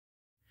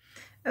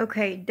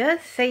Okay,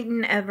 does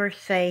Satan ever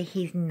say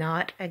he's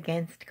not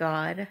against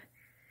God?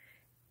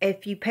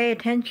 If you pay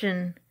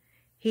attention,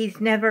 he's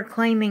never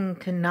claiming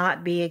to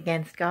not be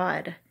against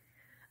God.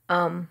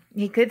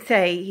 He could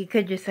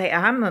just say,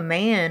 I'm a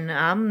man,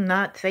 I'm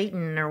not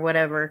Satan or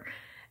whatever.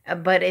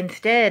 But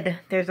instead,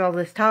 there's all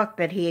this talk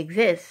that he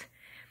exists,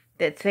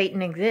 that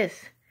Satan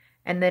exists,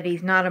 and that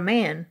he's not a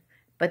man,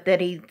 but that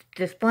he's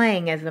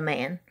displaying as a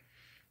man.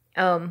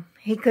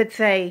 He could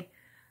say,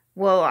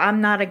 well,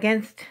 I'm not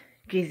against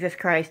Jesus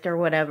Christ or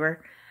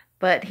whatever,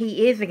 but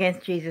he is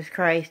against Jesus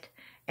Christ,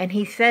 and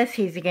he says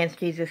he's against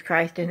Jesus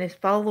Christ, and his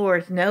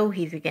followers know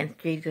he's against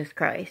Jesus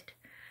Christ.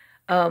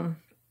 Um,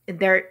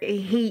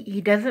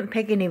 he doesn't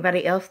pick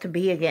anybody else to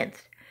be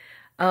against.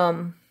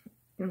 Um,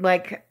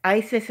 like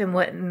ISIS and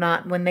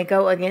whatnot, when they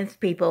go against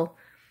people,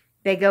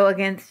 they go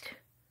against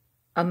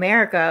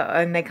America,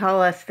 and they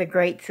call us the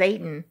Great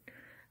Satan.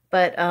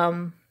 But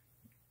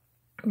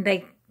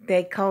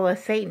they call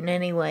us Satan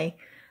anyway.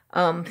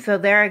 So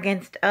they're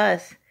against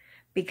us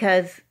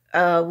because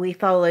we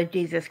follow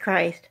Jesus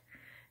Christ.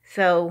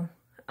 So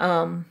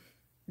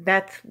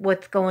that's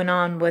what's going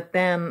on with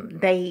them.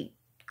 They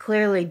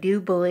clearly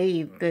do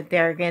believe that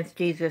they're against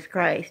Jesus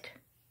Christ.